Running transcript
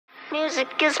Music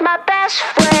is my best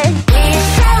friend.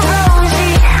 Lisa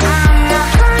Rosie, I'm not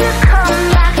gonna come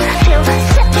back till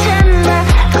September,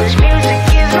 'cause music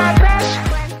is my best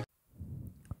friend.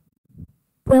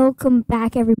 Welcome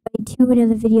back, everybody, to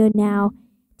another video. Now,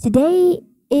 today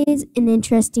is an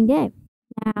interesting day.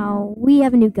 Now, we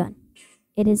have a new gun.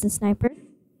 It is a sniper.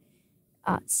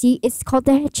 See, it's called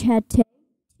the Shoutouts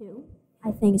 2.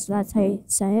 I think so. That's how you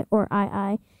say it, or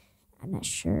I'm not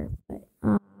sure, but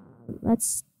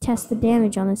let's test the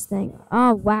damage on this thing.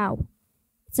 Oh wow,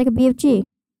 it's like a BFG.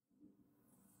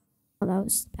 Oh, that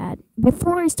was bad.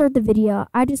 Before I start the video,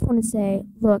 I just want to say,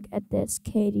 look at this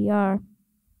KDR.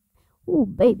 Ooh,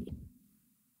 baby.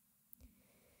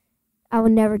 I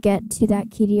will never get to that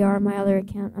KDR on my other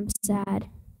account. I'm sad.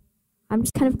 I'm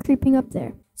just kind of creeping up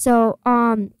there. So,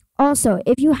 also,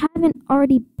 if you haven't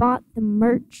already bought the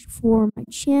merch for my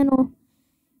channel,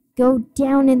 go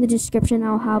down in the description.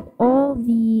 I'll have all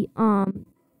the,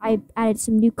 I added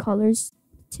some new colors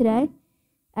today.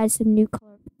 Added some new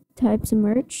color types of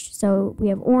merch. So, we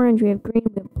have orange, we have green,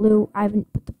 we have blue. I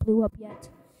haven't put the blue up yet,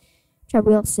 which I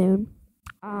will soon.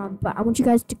 But I want you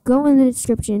guys to go in the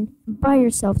description and buy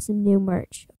yourself some new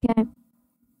merch, okay?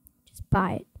 Just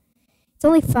buy it. It's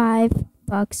only $5.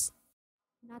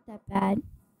 Not that bad.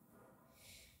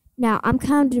 Now, I'm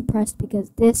kind of depressed because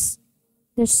there's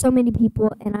so many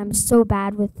people and I'm so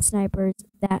bad with snipers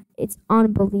that it's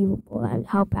unbelievable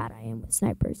how bad I am with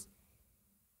snipers.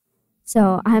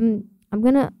 So, I'm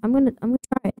gonna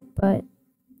try it, but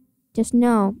just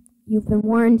know you've been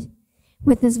warned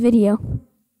with this video.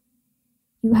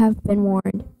 You have been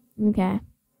warned. Okay.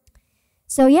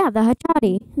 So yeah, the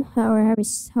Hachati,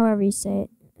 however you say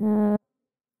it.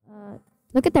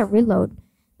 Look at that reload.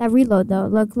 That reload though.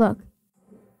 Look.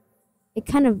 It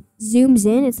kind of zooms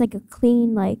in. It's like a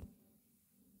clean,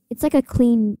 it's like a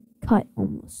clean cut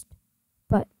almost,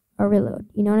 but a reload.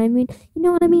 You know what I mean? You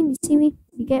know what I mean? You see me?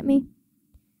 You get me?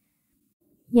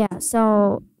 Yeah.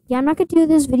 So yeah, I'm not gonna do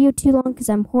this video too long because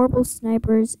I'm horrible with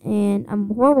snipers and I'm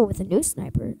horrible with a new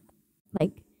sniper.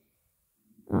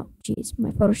 Oh jeez,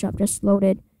 my Photoshop just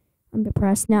loaded. I'm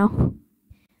depressed now.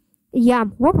 Yeah,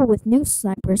 I'm horrible with new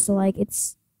snipers, so I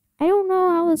don't know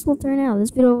how this will turn out.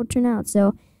 This video will turn out,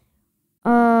 so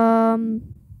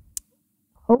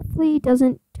hopefully it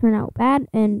doesn't turn out bad,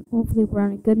 and hopefully we're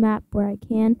on a good map where I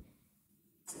can.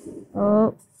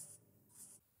 Oh.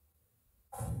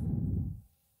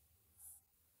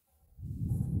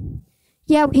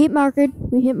 Yeah, we hit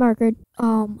markered.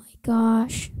 Oh my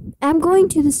gosh. I'm going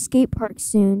to the skate park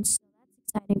soon, so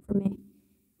that's exciting for me.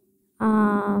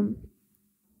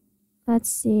 Let's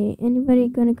see. Anybody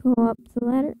gonna go up the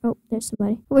ladder? Oh, there's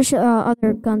somebody. I wish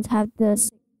other guns have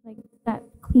this, that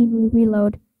clean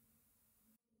reload.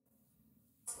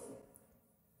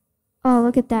 Oh,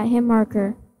 look at that hit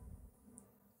marker.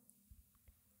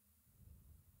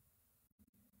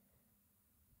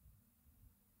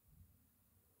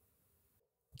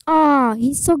 Oh,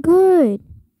 he's so good.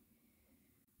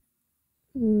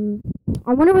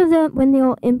 I wonder when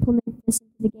they'll implement this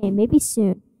into the game. Maybe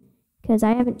soon, because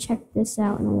I haven't checked this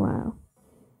out in a while.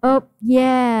 Oh,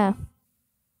 yeah.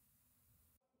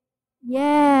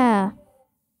 Yeah.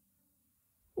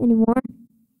 Any more?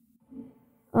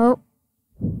 Oh.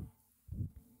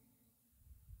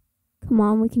 Come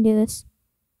on, we can do this.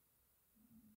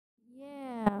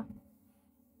 Yeah.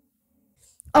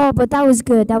 Oh, but that was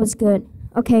good. That was good.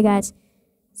 Okay, guys.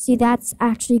 See, that's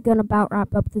actually gonna about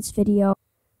wrap up this video.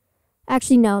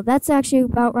 Actually, no, that's actually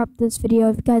about wrap this video.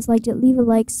 If you guys liked it, leave a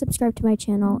like, subscribe to my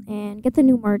channel, and get the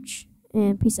new merch,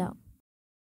 and peace out.